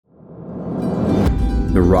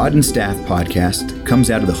The Rod and Staff podcast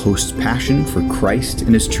comes out of the host's passion for Christ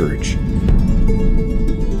and his church.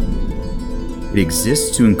 It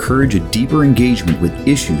exists to encourage a deeper engagement with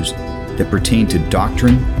issues that pertain to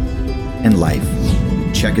doctrine and life.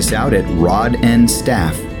 Check us out at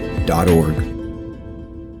rodandstaff.org.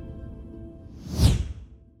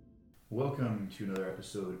 Welcome to another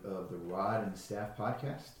episode of the Rod and Staff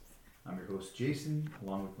podcast. I'm your host, Jason,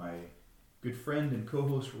 along with my good friend and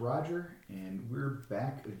co-host, Roger, and we're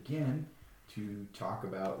back again to talk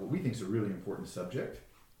about what we think is a really important subject,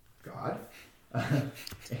 God.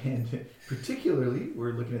 And particularly,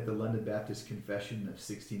 we're looking at the London Baptist Confession of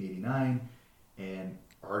 1689 and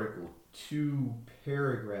Article 2,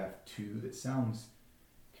 Paragraph 2, that sounds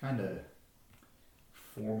kind of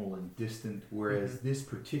formal and distant, whereas this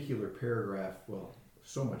particular paragraph, well,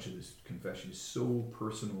 so much of this confession is so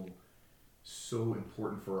personal, so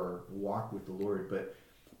important for our walk with the Lord. But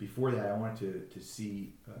before that, I wanted to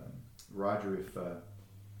see, Roger, if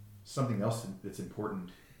something else that's important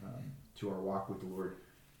to our walk with the Lord.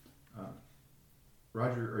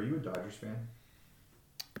 Roger, are you a Dodgers fan?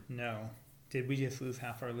 No. Did we just lose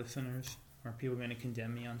half our listeners? Are people going to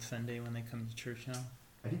condemn me on Sunday when they come to church now?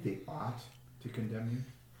 I think they ought to condemn you.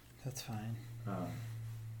 That's fine.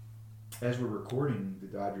 As we're recording, the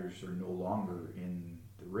Dodgers are no longer in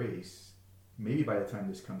the race. Maybe by the time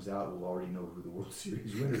this comes out, we'll already know who the World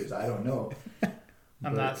Series winner is. I don't know.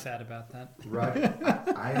 I'm not sad about that. Roger,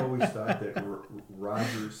 I always thought that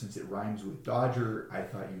Roger, since it rhymes with Dodger, I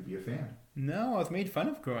thought you'd be a fan. No, I was made fun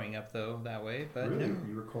of growing up, though, that way. But really? No.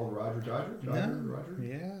 You were called Roger Dodger? Roger?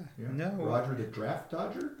 Yeah. No. Roger the Draft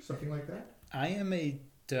Dodger? Something like that? I am a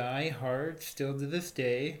die-hard still to this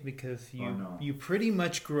day because you pretty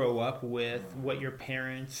much grow up with what your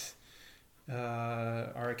parents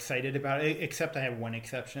are excited about, except I have one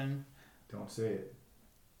exception. Don't say it.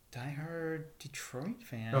 Die-hard Detroit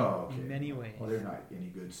fan in many ways. Well, they're not any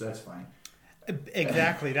good, so that's fine.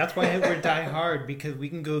 Exactly. That's why we're die-hard, because we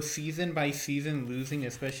can go season by season losing,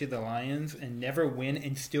 especially the Lions, and never win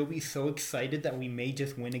and still be so excited that we may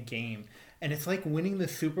just win a game. And it's like winning the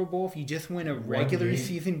Super Bowl if you just win a regular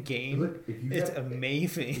season game. Look, it's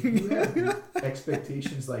amazing. If you have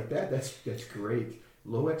expectations like that, that's great.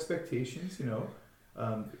 Low expectations,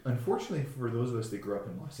 unfortunately for those of us that grew up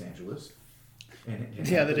in Los Angeles, and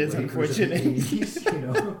that is unfortunate. 80s,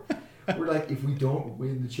 we're like, if we don't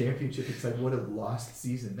win the championship, it's like, what a lost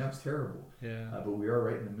season. That was terrible. Yeah. But we are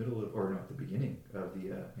right in the middle of, at the beginning of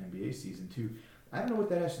the NBA season too. I don't know what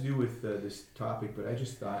that has to do with this topic, but I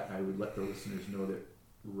just thought I would let the listeners know that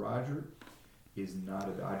Roger is not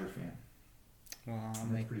a Dodger fan. Well,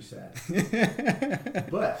 that's pretty sad.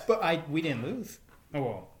 but we didn't lose. Oh,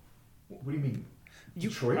 well. What do you mean?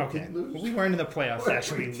 Detroit didn't lose? Well, we weren't in the playoffs to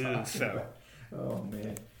actually lose, so. About? Oh,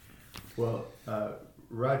 man. Well,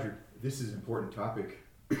 Roger, this is an important topic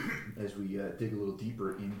as we dig a little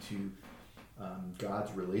deeper into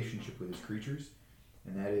God's relationship with his creatures.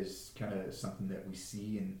 And that is kind of something that we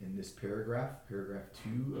see in this paragraph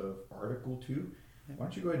 2 of Article 2. Why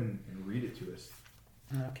don't you go ahead and read it to us?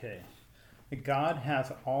 Okay. God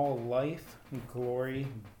has all life, glory,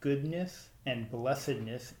 goodness, and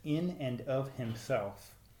blessedness in and of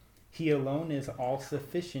himself. He alone is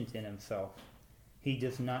all-sufficient in himself. He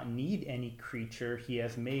does not need any creature he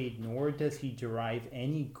has made, nor does he derive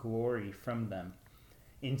any glory from them.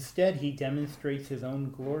 Instead, he demonstrates his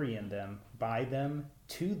own glory in them, by them,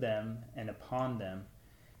 to them, and upon them.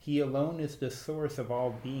 He alone is the source of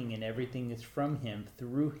all being, and everything is from him,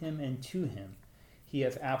 through him, and to him. He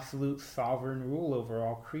has absolute sovereign rule over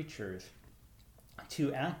all creatures,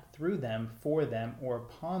 to act through them, for them, or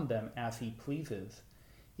upon them as he pleases.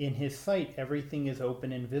 In his sight, everything is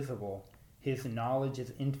open and visible. His knowledge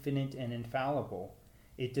is infinite and infallible.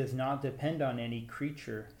 It does not depend on any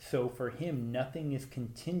creature, so for him nothing is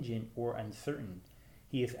contingent or uncertain.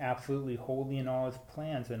 He is absolutely holy in all his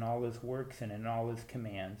plans and all his works and in all his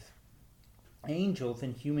commands. Angels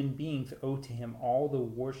and human beings owe to him all the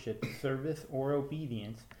worship, service, or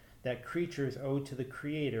obedience that creatures owe to the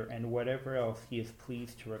Creator and whatever else he is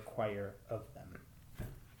pleased to require of them. I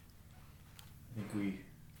think we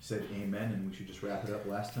said amen, and we should just wrap it up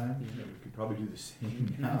last time. We could probably do the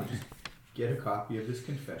same now. Just get a copy of this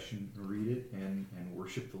confession, read it, and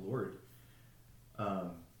worship the Lord.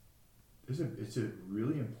 It's a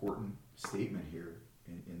really important statement here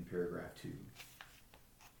in paragraph 2.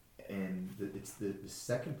 And it's the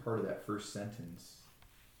second part of that first sentence.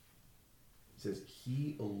 It says,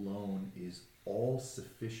 he alone is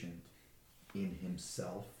all-sufficient in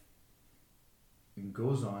himself. And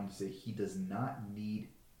goes on to say, he does not need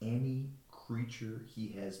any creature he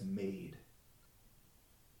has made.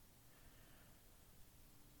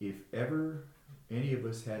 if ever any of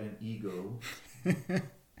us had an ego,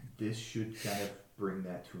 this should kind of bring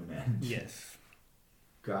that to an end. Yes.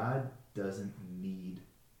 God doesn't need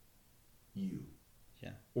you.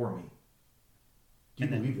 Yeah. Or me. Do you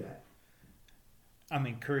believe that? I'm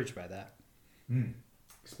encouraged by that.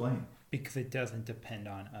 Explain. Because it doesn't depend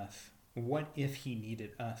on us. What if he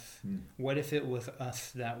needed us? Mm. What if it was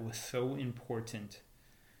us that was so important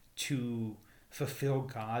to fulfill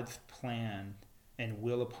God's plan and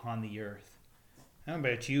will upon the earth? I don't know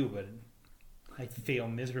about you, but I fail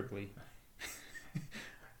miserably.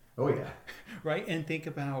 Oh, yeah. Right? And think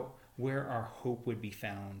about where our hope would be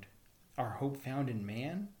found. Our hope found in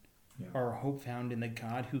man? Yeah. Or our hope found in the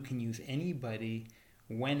God who can use anybody,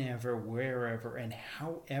 whenever, wherever, and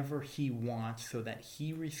however he wants so that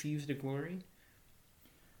he receives the glory?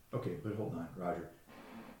 Okay, but hold on, Roger.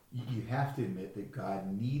 You have to admit that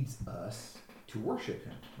God needs us to worship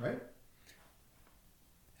him, right?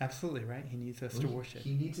 Absolutely, right? He needs us to worship.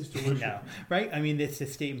 He needs us to worship him. Right? I mean, it's a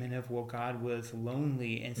statement of, well, God was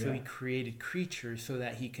lonely, and so Yeah. he created creatures so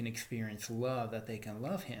that he can experience love, that they can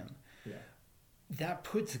love him. Yeah. That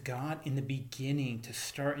puts God in the beginning to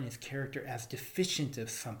start in his character as deficient of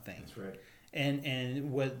something. That's right.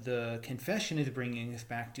 And what the confession is bringing us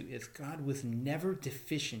back to is God was never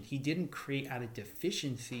deficient. He didn't create out of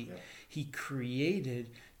deficiency. Yeah. He created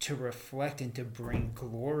to reflect and to bring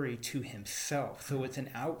glory to himself. So it's an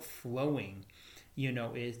outflowing.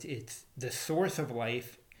 It's the source of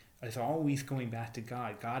life is always going back to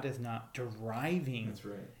God. God is not deriving That's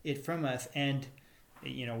right. it from us. And,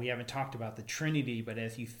 we haven't talked about the Trinity, but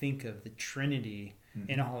as you think of the Trinity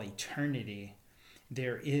in all eternity,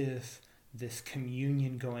 there is this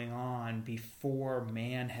communion going on before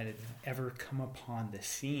man had ever come upon the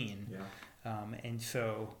scene. Yeah. And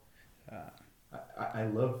so... I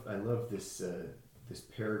love this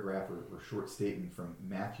paragraph or short statement from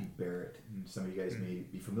Matthew Barrett. And some of you guys may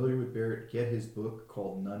be familiar with Barrett. Get his book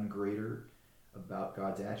called None Greater, about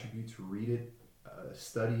God's attributes. Read it,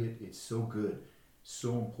 study it. It's so good,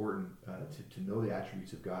 so important to know the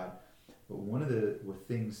attributes of God. But one of the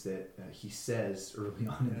things that he says early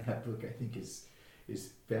on in that book, I think is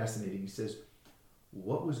fascinating. He says,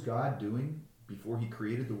 what was God doing before he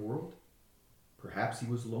created the world? Perhaps he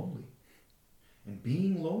was lonely. And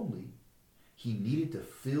being lonely, he needed to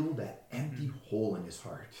fill that empty hole in his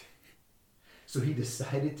heart. So he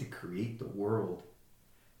decided to create the world.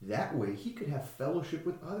 That way he could have fellowship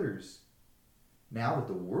with others. Now that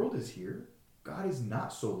the world is here, God is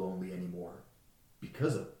not so lonely anymore.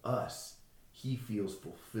 Because of us, he feels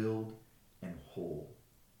fulfilled and whole.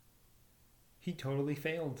 He totally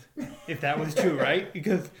failed, if that was true, right?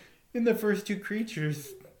 Because in the first two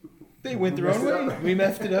creatures, they went their own way. We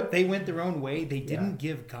messed it up. They went their own way. They didn't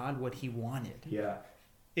give God what he wanted. Yeah.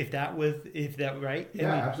 If that right?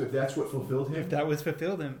 Yeah, absolutely. If that's what fulfilled him. If that was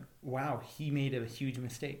fulfilled him, wow, he made a huge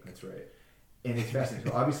mistake. That's right. And it's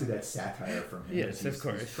fascinating. So obviously that's satire from him. Yes, of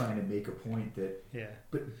course. He's trying to make a point that... Yeah.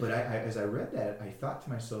 But I, as I read that, I thought to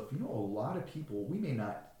myself, a lot of people, we may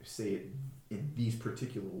not say it in these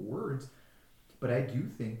particular words, but I do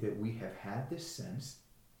think that we have had this sense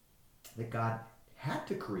that God had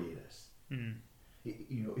to create us.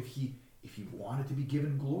 If he wanted to be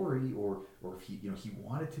given glory, or if he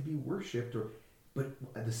wanted to be worshipped, but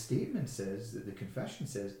the statement says, the confession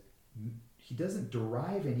says, he doesn't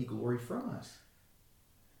derive any glory from us.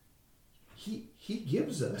 He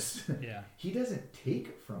gives us. Yeah. He doesn't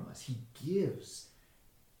take from us. He gives.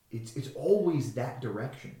 It's always that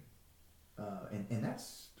direction, and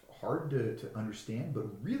that's hard to understand, but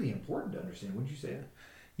really important to understand. Wouldn't you say?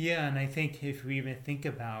 Yeah, and I think if we even think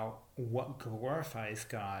about what glorifies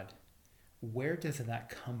God, where does that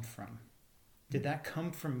come from? Did that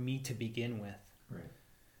come from me to begin with? Right.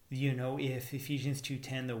 If Ephesians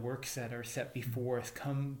 2:10, the works that are set before us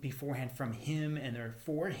come beforehand from him and are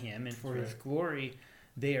for him and for his glory,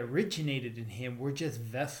 they originated in him. We're just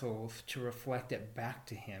vessels to reflect it back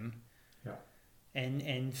to him. Yeah.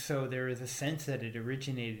 And so there is a sense that it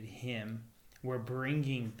originated in him. We're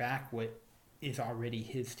bringing back what is already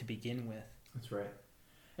his to begin with. That's right.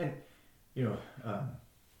 And,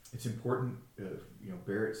 it's important,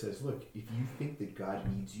 Barrett says, look, if you think that God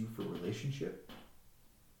needs you for relationship,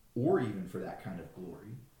 or even for that kind of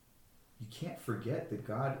glory, you can't forget that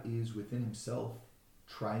God is within himself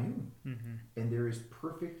triune. Mm-hmm. And there is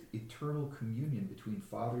perfect eternal communion between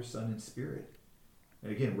Father, Son, and Spirit.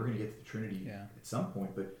 And again, we're going to get to the Trinity at some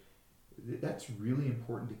point, but that's really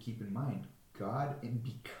important to keep in mind. God, and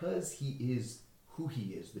because he is who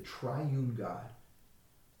he is, the triune God,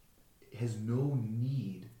 has no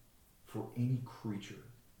need for any creature.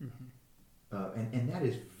 Mm-hmm. And that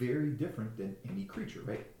is very different than any creature,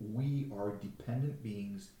 right? We are dependent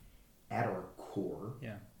beings at our core,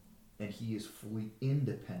 Yeah. and he is fully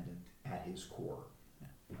independent at his core.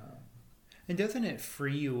 Yeah. And doesn't it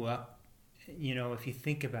free you up? If you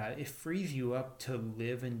think about it, it frees you up to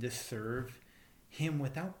live and to serve him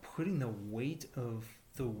without putting the weight of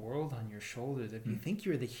the world on your shoulders. If you think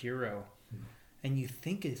you're the hero and you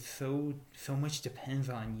think it's so much depends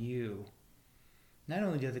on you, not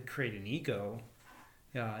only does it create an ego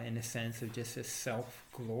in a sense of just a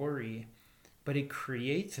self-glory, but it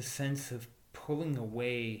creates a sense of pulling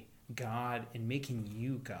away God and making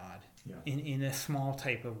you God in a small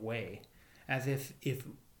type of way. As if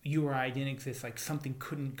you or I didn't exist, like something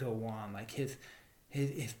couldn't go on, like his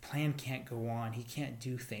plan can't go on, he can't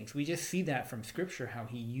do things. We just see that from Scripture, how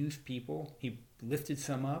he used people, he lifted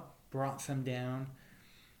some up, brought some down.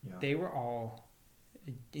 Yeah. They were all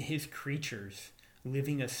his creatures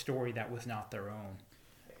living a story that was not their own.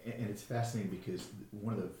 And it's fascinating because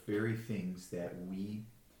one of the very things that we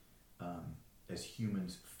as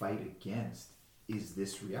humans fight against is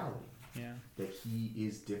this reality. Yeah. That he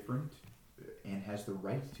is different and has the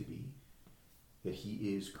right to be. That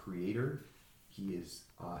he is creator, he is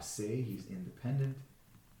he's independent,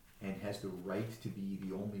 and has the right to be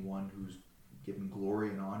the only one who's given glory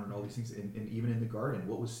and honor and all these things. And even in the garden,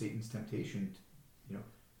 what was Satan's temptation?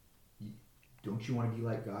 Don't you want to be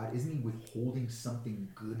like God? Isn't he withholding something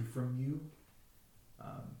good from you?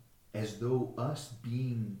 As though us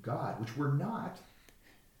being God, which we're not,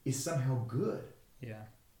 is somehow good. Yeah.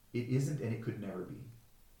 It isn't, and it could never be.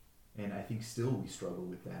 And I think still we struggle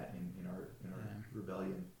with that in our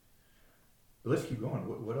rebellion. But let's keep going.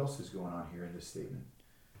 What else is going on here in this statement?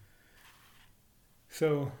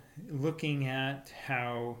 So, looking at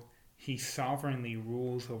how he sovereignly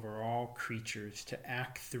rules over all creatures to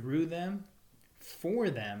act through them, for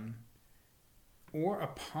them, or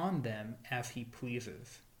upon them as he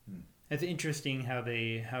pleases. It's interesting how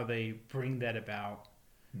they bring that about.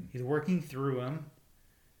 He's working through them,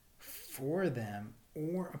 for them,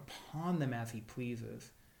 or upon them as he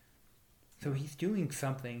pleases. So he's doing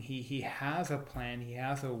something. He has a plan. He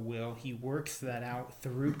has a will. He works that out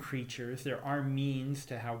through creatures. There are means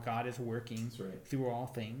to how God is working through all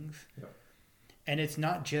things. Yep. And it's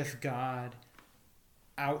not just God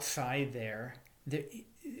outside there.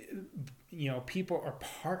 People are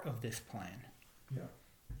part of this plan. Yeah.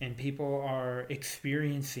 And people are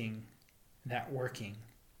experiencing that working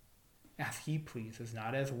as he pleases,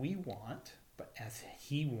 not as we want, but as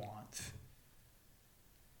he wants.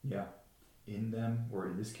 Yeah. In them, or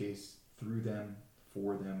in this case, through them,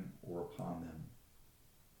 for them, or upon them.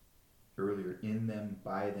 Earlier, in them,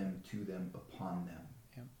 by them, to them, upon them.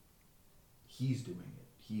 Yep. He's doing it.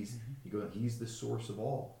 He's the source of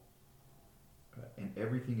all. And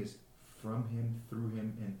everything is from him, through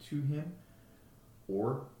him, and to him.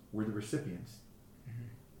 Or we're the recipients.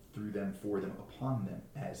 Through them, for them, upon them,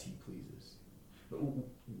 as he pleases.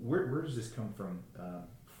 Where does this come from?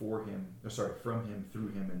 From him, through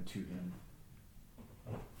him, and to him.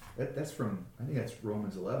 That's from, I think that's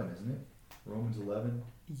Romans 11, isn't it? Romans 11,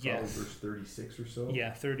 yes. Verse 36 or so.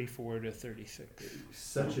 Yeah, 34 to 36.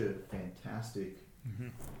 Such a fantastic,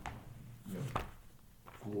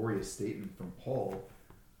 glorious statement from Paul,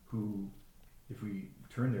 who, if we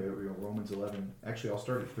turn there, Romans 11, actually I'll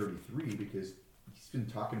start at 33 because he's been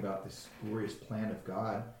talking about this glorious plan of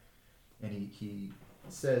God, and he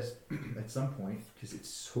says at some point, because it's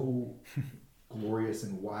so glorious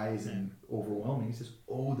and wise and overwhelming, he says,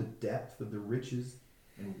 "Oh, the depth of the riches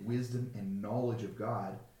and wisdom and knowledge of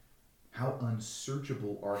God, how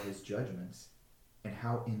unsearchable are his judgments, and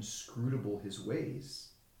how inscrutable his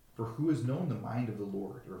ways. For who has known the mind of the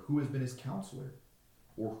Lord, or who has been his counselor,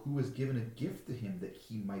 or who has given a gift to him that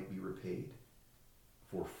he might be repaid?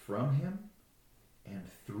 For from him, and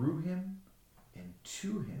through him, and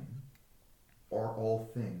to him are all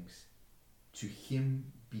things. To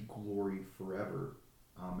him be glory forever.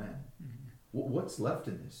 Amen." What's left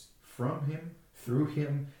in this? From him, through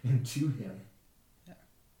him, and to him. Yeah.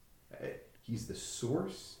 He's the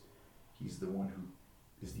source. He's the one who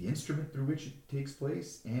is the instrument through which it takes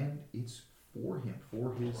place, and it's for him,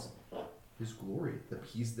 for his glory.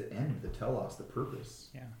 He's the end, the telos, the purpose.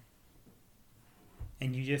 Yeah.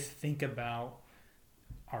 And you just think about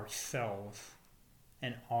ourselves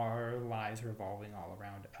and our lives revolving all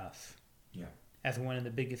around us. Yeah. As one of the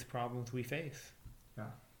biggest problems we face.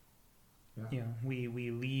 Yeah. Yeah. We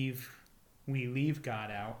leave God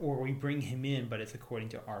out, or we bring him in, but it's according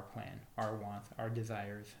to our plan, our wants, our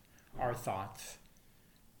desires, our thoughts,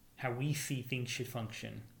 how we see things should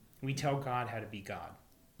function. We tell God how to be God.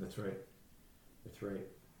 That's right.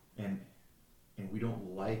 And we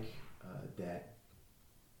don't like that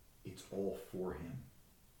it's all for him.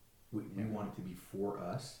 We want it to be for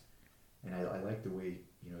us, and I like the way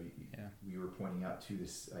you were pointing out to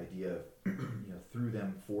this idea of through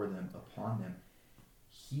them, for them, upon them.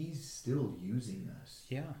 He's still using us.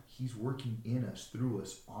 Yeah. He's working in us, through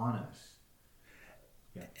us, on us.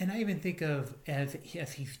 Yeah. And I even think of as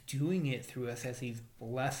he's doing it through us, as he's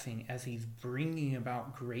blessing, as he's bringing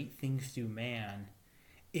about great things through man,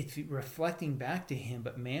 it's reflecting back to him,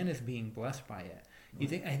 but man is being blessed by it.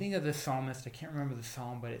 I think of the psalmist, I can't remember the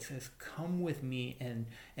psalm, but it says, "Come with me and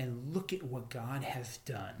look at what God has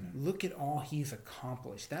done. Look at all he's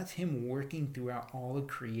accomplished." That's him working throughout all of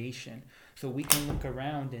creation. So we can look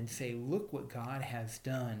around and say, look what God has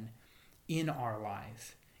done in our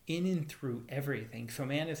lives, in and through everything. So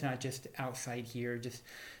man is not just outside here, just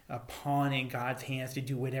a pawn in God's hands to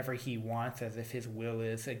do whatever he wants as if his will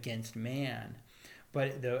is against man.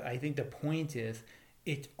 But I think the point is,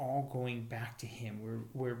 it's all going back to him.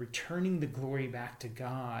 We're returning the glory back to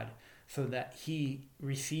God so that he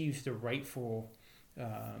receives the rightful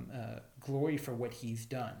glory for what he's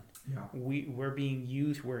done. Yeah. We're being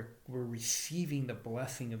used. We're receiving the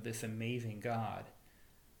blessing of this amazing God.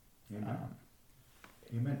 Amen.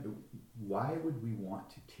 Amen. Why would we want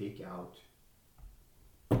to take out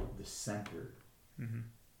the center? Mm-hmm.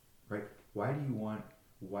 Right? Why do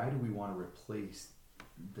we want to replace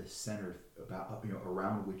the center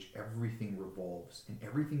around which everything revolves and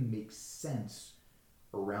everything makes sense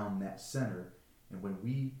around that center? And when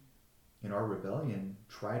we, in our rebellion,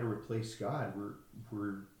 try to replace God,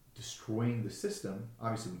 we're destroying the system.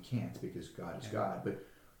 Obviously we can't, because God is God, but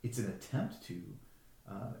it's an attempt to,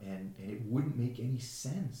 and it wouldn't make any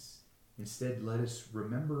sense. Instead, let us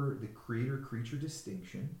remember the creator-creature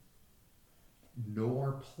distinction, know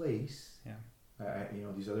our place. Yeah.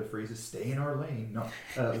 These other phrases, stay in our lane, no,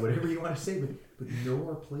 whatever you want to say, but know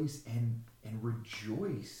our place and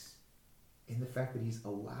rejoice in the fact that he's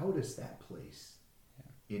allowed us that place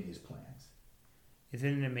in his plans.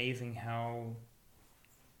 Isn't it amazing how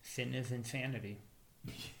sin is insanity?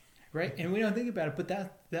 Right? And we don't think about it, but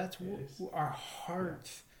that's what our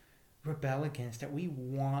hearts rebel against, that we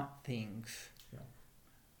want things. Yeah.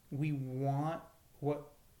 We want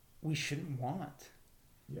what we shouldn't want.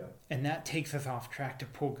 Yeah. And that takes us off track to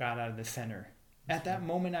pull God out of the center. At that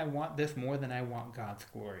moment, I want this more than I want God's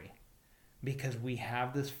glory. Because we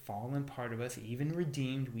have this fallen part of us, even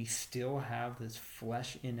redeemed, we still have this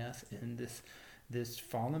flesh in us, and this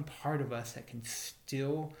fallen part of us that can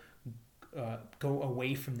still go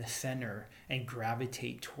away from the center and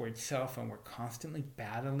gravitate towards self, and we're constantly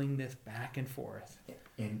battling this back and forth.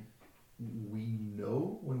 And we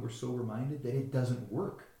know, when we're sober minded, that it doesn't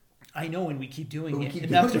work. I know, and we keep doing it, and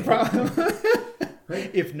that's the problem. Right?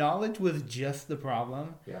 If knowledge was just the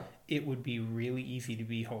problem, it would be really easy to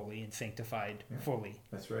be holy and sanctified fully.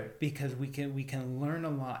 That's right. Because we can learn a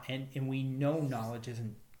lot, and we know knowledge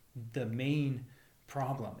isn't the main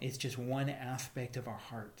problem. It's just one aspect of our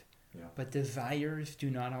heart. Yeah. But desires do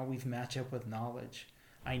not always match up with knowledge.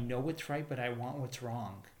 I know what's right, but I want what's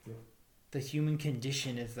wrong. Yeah. The human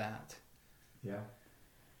condition is that. Yeah.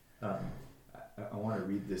 I want to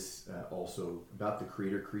read this also about the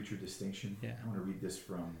creator-creature distinction. Yeah. I want to read this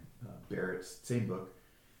from Barrett's same book.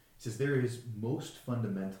 It says, "There is most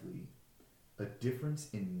fundamentally a difference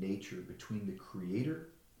in nature between the creator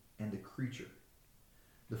and the creature.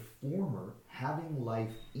 The former having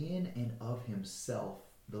life in and of himself,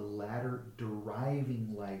 the latter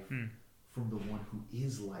deriving life from the one who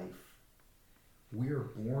is life. We are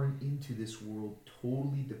born into this world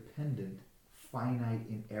totally dependent, finite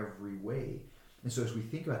in every way." And so as we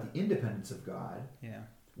think about the independence of God,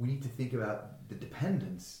 we need to think about the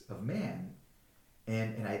dependence of man.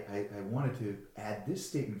 And I wanted to add this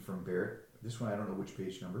statement from Barrett. This one, I don't know which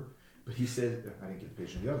page number, but he said, I didn't get the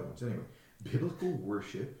page of the other ones. Anyway, biblical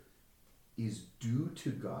worship is due to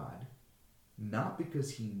God, not because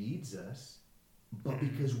he needs us, but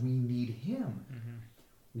because we need him. Mm-hmm.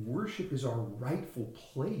 Worship is our rightful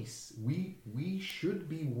place. We should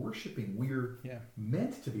be worshiping. We're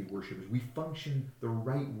meant to be worshipers. We function the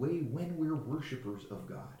right way when we're worshipers of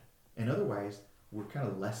God. And otherwise, we're kind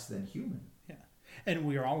of less than human. Yeah. And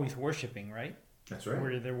we're always worshiping, right? That's right.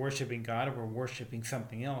 We're either worshiping God or we're worshiping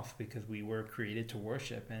something else, because we were created to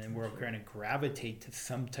worship, and we're going to gravitate to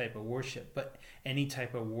some type of worship. But any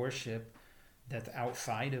type of worship that's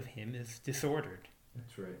outside of him is disordered.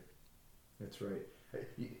 That's right. That's right.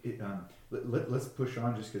 Let's push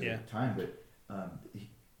on just because of time, but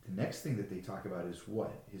the next thing that they talk about is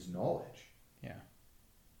what? His knowledge. Yeah.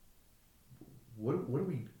 What do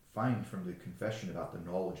we find from the confession about the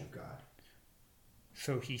knowledge of God?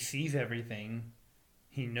 So he sees everything.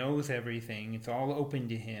 He knows everything. It's all open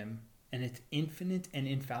to him. And it's infinite and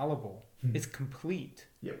infallible. It's complete.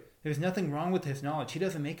 Yep. There's nothing wrong with his knowledge. He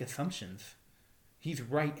doesn't make assumptions. He's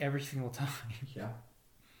right every single time. Yeah.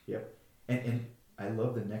 Yep. And I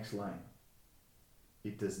love the next line.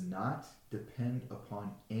 It does not depend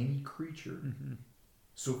upon any creature. Mm-hmm.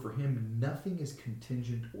 So for him, nothing is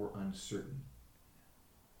contingent or uncertain.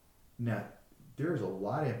 Now, there's a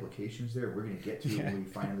lot of implications there we're going to get to when we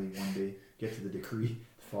finally one day get to the decree,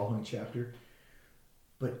 the following chapter.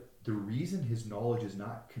 But the reason his knowledge is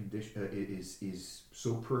not is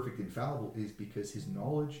so perfect and fallible is because his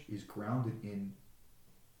knowledge is grounded in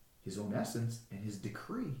his own essence and his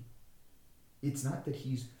decree. It's not that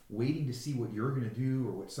he's waiting to see what you're going to do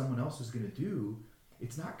or what someone else is going to do.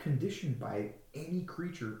 It's not conditioned by any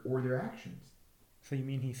creature or their actions. So you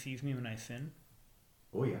mean he sees me when I sin?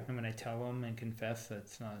 Oh, yeah. And when I tell him and confess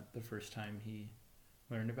that's not the first time he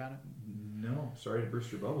learned about it? No. Sorry to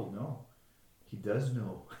burst your bubble. No. He does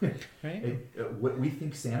know. Right? What we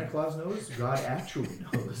think Santa Claus knows, God actually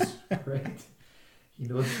knows, right? He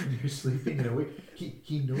knows when you're sleeping and awake.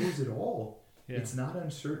 He knows it all. Yeah. It's not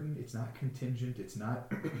uncertain. It's not contingent. It's not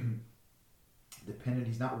dependent.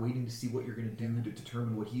 He's not waiting to see what you're going to do to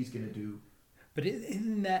determine what he's going to do. But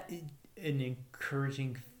isn't that an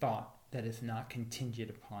encouraging thought that is not contingent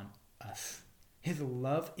upon us? His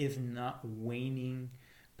love is not waning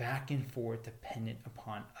back and forth dependent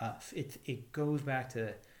upon us. It goes back to,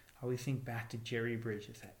 I always think back to Jerry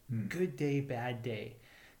Bridges, that good day, bad day.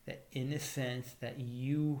 That in a sense that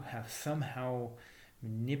you have somehow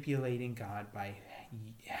manipulating God by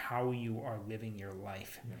how you are living your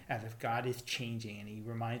life, as if God is changing. And he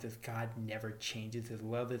reminds us God never changes. His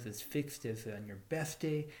love is as fixed as on your best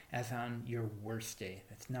day as on your worst day.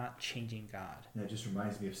 That's not changing God. And it just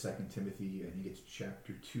reminds me of 2 Timothy, I think it's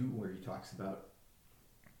chapter 2, where he talks about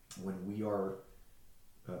when we are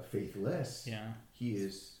faithless, he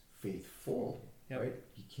is faithful, right?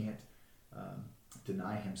 He can't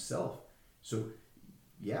deny himself. So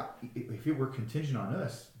yeah, if it were contingent on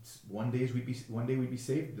us, one day we'd be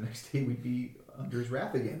saved, the next day we'd be under his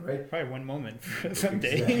wrath again, right? Probably one moment for some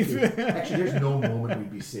exactly. days. Actually, there's no moment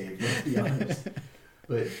we'd be saved, let's be honest.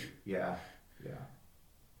 But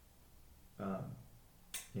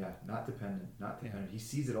not dependent. He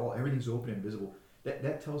sees it all. Everything's open and visible.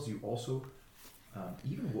 That tells you also,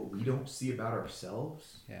 even what we don't see about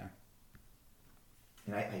ourselves. Yeah.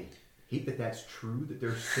 And I hate that that's true, that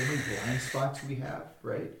there's so many blind spots we have,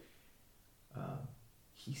 right?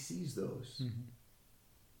 He sees those,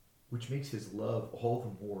 which makes his love all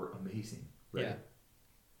the more amazing, right? Yeah.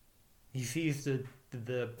 He sees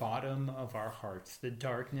the bottom of our hearts, the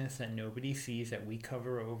darkness that nobody sees, that we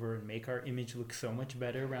cover over and make our image look so much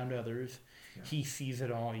better around others. Yeah. He sees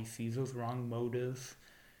it all. He sees those wrong motives.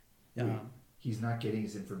 He's not getting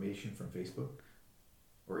his information from Facebook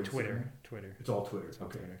or Instagram? Twitter. It's all Twitter.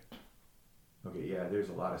 Okay. Twitter. Okay, yeah, there's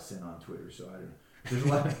a lot of sin on Twitter, so I don't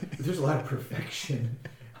know. There's a lot of perfection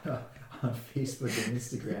on Facebook and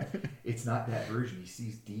Instagram. It's not that version. He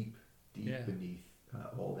sees deep beneath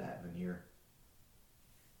all that veneer.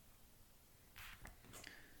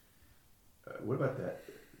 What about that?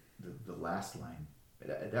 The last line.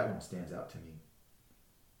 That one stands out to me.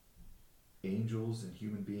 Angels and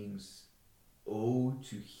human beings owe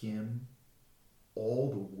to him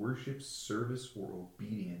all the worship, service, or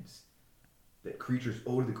obedience that creatures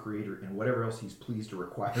owe to the Creator and whatever else he's pleased to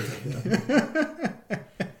require of them.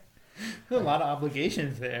 A lot of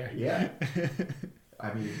obligations there. Yeah.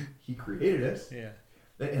 I mean, he created us. Yeah.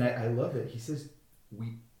 And I love that. He says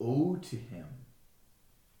we owe to him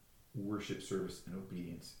worship, service, and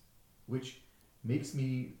obedience, which makes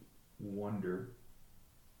me wonder,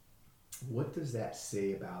 what does that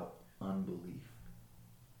say about unbelief?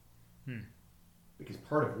 Because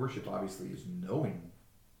part of worship, obviously, is knowing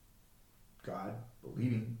God,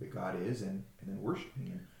 believing that God is, and then worshiping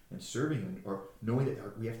Him and serving Him, or knowing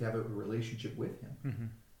that we have to have a relationship with Him. Mm-hmm.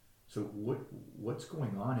 So what's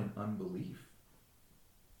going on in unbelief?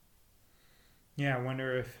 Yeah, I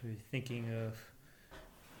wonder if you're thinking of,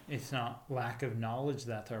 it's not lack of knowledge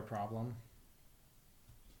that's our problem.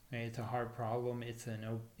 Right? It's a hard problem. It's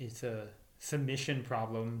a submission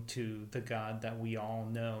problem to the God that we all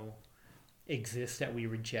know exists, that we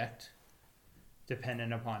reject,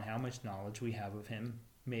 dependent upon how much knowledge we have of him.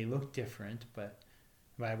 May look different, but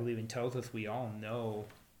the Bible even tells us we all know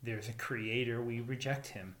there's a creator. We reject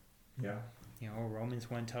him. Yeah. Romans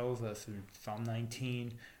 1 tells us, and Psalm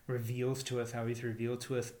 19 reveals to us how he's revealed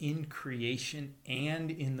to us in creation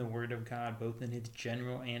and in the Word of God, both in his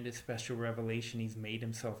general and his special revelation. He's made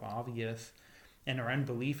himself obvious. And our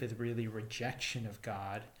unbelief is really rejection of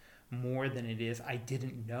God more than it is, I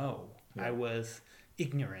didn't know. Yeah. I was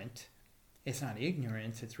ignorant. It's not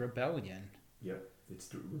ignorance, it's rebellion. Yep.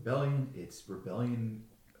 It's rebellion. It's rebellion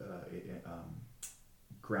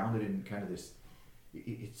grounded in kind of this,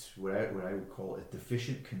 it's what I would call a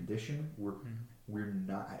deficient condition. We're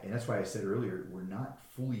not, and that's why I said earlier, we're not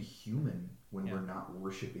fully human when we're not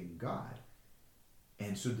worshiping God.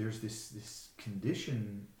 And so there's this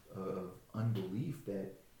condition of unbelief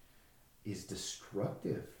that is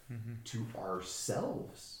destructive to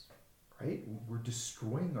ourselves, right? We're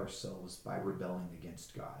destroying ourselves by rebelling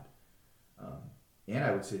against God. And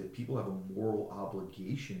I would say that people have a moral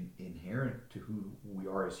obligation inherent to who we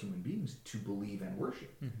are as human beings to believe and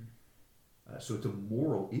worship. So it's a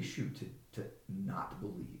moral issue to not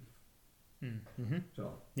believe.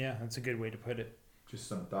 So yeah, that's a good way to put it. Just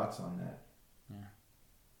some thoughts on that.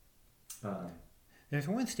 Yeah. There's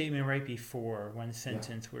one statement right before, one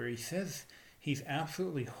sentence, where he says he's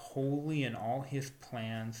absolutely holy in all his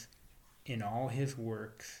plans, in all his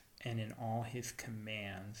works, and in all his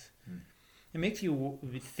commands. It makes you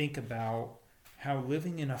think about how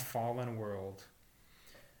living in a fallen world,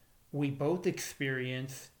 we both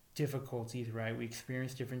experience difficulties, right? We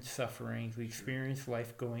experience different sufferings. We experience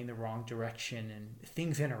life going the wrong direction, and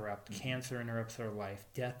things interrupt. Cancer interrupts our life.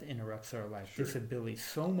 Death interrupts our life. Disability,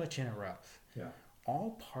 so much interrupts. Yeah.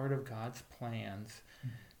 All part of God's plans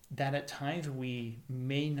that at times we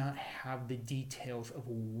may not have the details of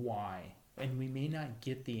why, and we may not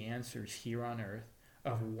get the answers here on earth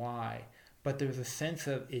of why, but there's a sense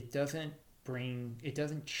of it doesn't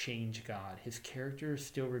change God. His character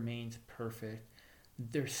still remains perfect.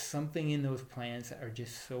 There's something in those plans that are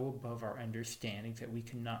just so above our understandings that we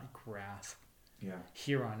cannot grasp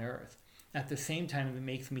here on earth. At the same time, it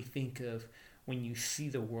makes me think of when you see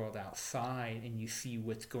the world outside and you see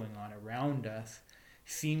what's going on around us,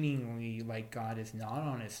 seemingly like God is not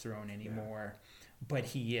on his throne anymore, but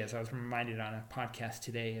he is. I was reminded on a podcast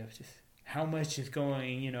today of just how much is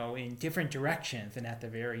going, in different directions, and at the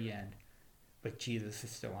very end, but Jesus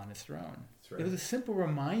is still on his throne. That's right. It was a simple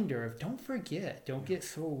reminder of don't forget, don't get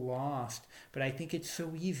so lost. But I think it's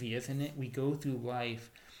so easy, isn't it? We go through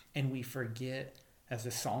life and we forget, as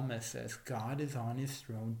the psalmist says, God is on his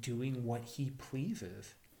throne doing what he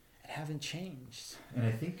pleases. It hasn't changed. And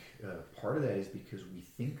I think part of that is because we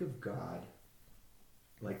think of God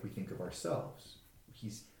like we think of ourselves.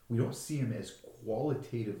 We don't see him as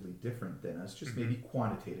qualitatively different than us, just maybe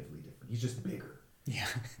quantitatively different. He's just bigger. Yeah.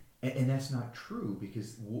 And that's not true,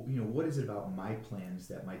 because what is it about my plans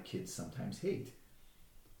that my kids sometimes hate?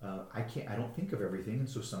 I don't think of everything, and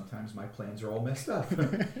so sometimes my plans are all messed up.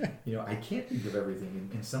 I can't think of everything,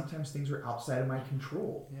 and sometimes things are outside of my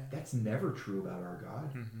control. Yeah. That's never true about our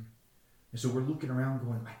God. And so we're looking around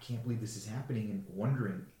going, I can't believe this is happening, and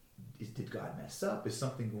wondering, did God mess up? Is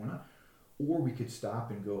something going on? Or we could stop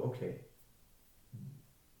and go, okay,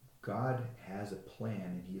 God has a plan,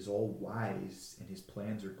 and he is all wise, and his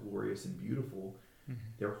plans are glorious and beautiful.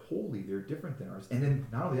 They're holy, they're different than ours. And then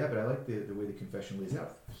not only that, but I like the way the confession lays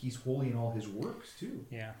out. He's holy in all his works too.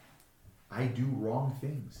 Yeah. I do wrong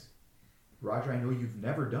things. Roger, I know you've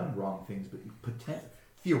never done wrong things, but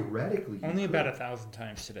theoretically only about 1,000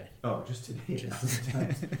 times today. Oh, just today, 1,000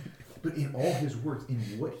 times. But in all his works, in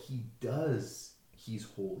what he does, he's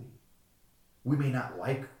holy. We may not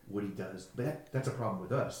like what he does, but that's a problem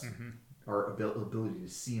with us. Our ability to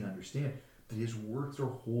see and understand. But his works are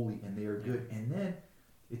holy and they are good. And then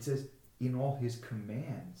it says, in all his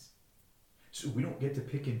commands. So we don't get to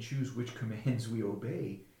pick and choose which commands we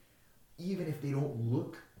obey, even if they don't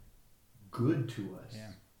look good to us.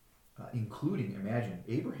 Yeah. Including, imagine,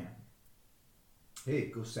 Abraham.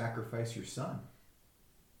 Hey, go sacrifice your son.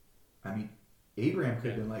 I mean, Abraham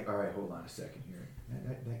could have been like, all right, hold on a second here.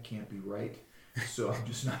 That can't be right. So I'm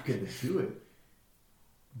just not going to do it.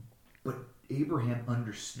 But Abraham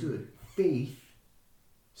understood. Faith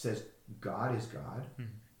says God is God,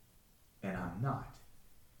 and I'm not.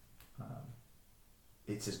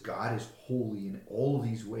 It says God is holy in all of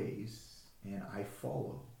these ways, and I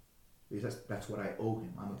follow. Because that's what I owe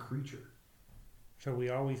him. I'm a creature. So we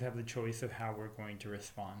always have the choice of how we're going to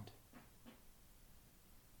respond.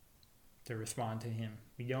 To respond to him.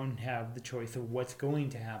 We don't have the choice of what's going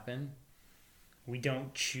to happen. We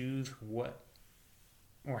don't choose what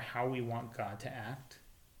or how we want God to act,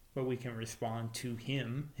 but we can respond to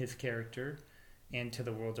him, his character, and to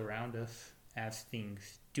the world around us as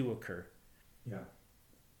things do occur. Yeah.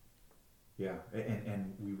 Yeah.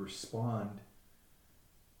 And we respond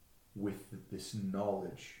with this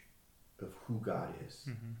knowledge of who God is.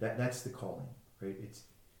 That's the calling, right?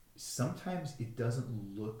 Sometimes it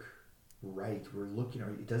doesn't look right. We're looking,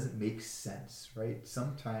 it doesn't make sense, right?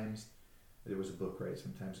 Sometimes, there was a book, right?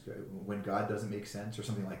 Sometimes when God doesn't make sense or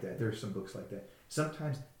something like that. There's some books like that.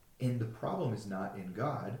 Sometimes, and the problem is not in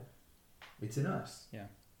God, it's in us. Yeah.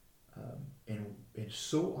 And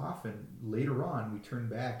so often later on we turn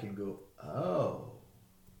back and go, oh,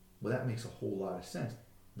 well, that makes a whole lot of sense.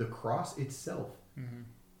 The cross itself,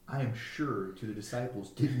 I am sure to the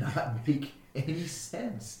disciples did not make any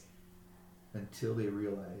sense until they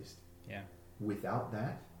realized, without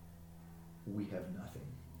that, we have nothing.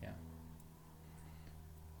 Yeah.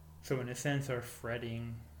 So in a sense, our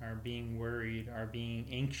fretting, our being worried, our being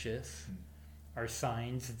anxious are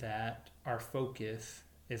signs that our focus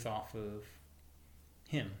is off of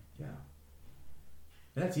Him. Yeah.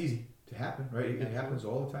 And that's easy to happen, right? It happens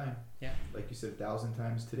all the time. Yeah. Like you said, 1,000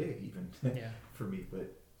 times today, even for me.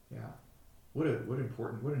 But yeah, what an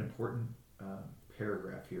important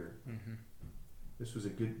paragraph here. Mm-hmm. This was a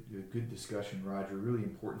good discussion, Roger. Really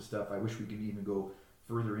important stuff. I wish we could even go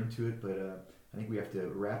further into it, but I think we have to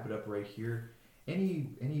wrap it up right here.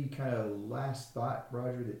 Any kind of last thought,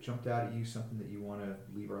 Roger, that jumped out at you? Something that you want to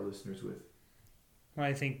leave our listeners with? Well,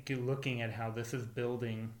 I think looking at how this is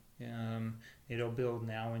building, it'll build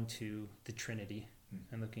now into the Trinity.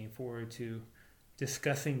 I'm looking forward to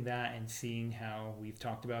discussing that and seeing how we've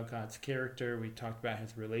talked about God's character, we've talked about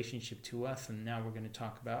His relationship to us, and now we're going to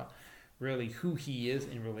talk about really who He is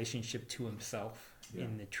in relationship to Himself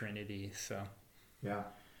in the Trinity. So, yeah.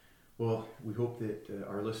 Well, we hope that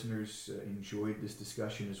our listeners enjoyed this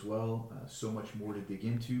discussion as well. So much more to dig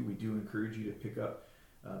into. We do encourage you to pick up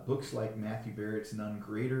books like Matthew Barrett's None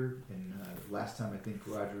Greater. And last time I think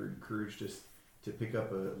Roger encouraged us to pick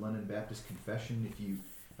up a London Baptist Confession. If you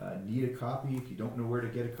need a copy, if you don't know where to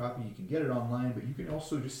get a copy, you can get it online. But you can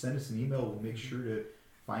also just send us an email. We'll make sure to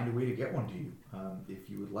find a way to get one to you if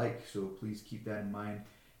you would like. So please keep that in mind.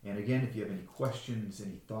 And again, if you have any questions,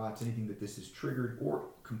 any thoughts, anything that this has triggered, or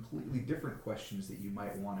completely different questions that you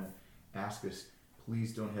might want to ask us,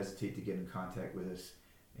 please don't hesitate to get in contact with us.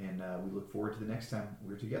 And we look forward to the next time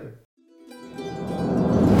we're together.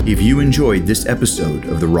 If you enjoyed this episode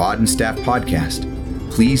of the Rod and Staff Podcast,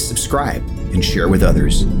 please subscribe and share with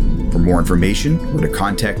others. For more information or to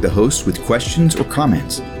contact the host with questions or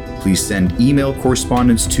comments, please send email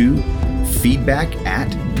correspondence to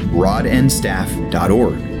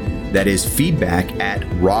feedback@rodnstaff.org. That is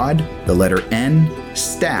feedback@rod, the letter N,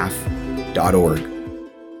 staff.org.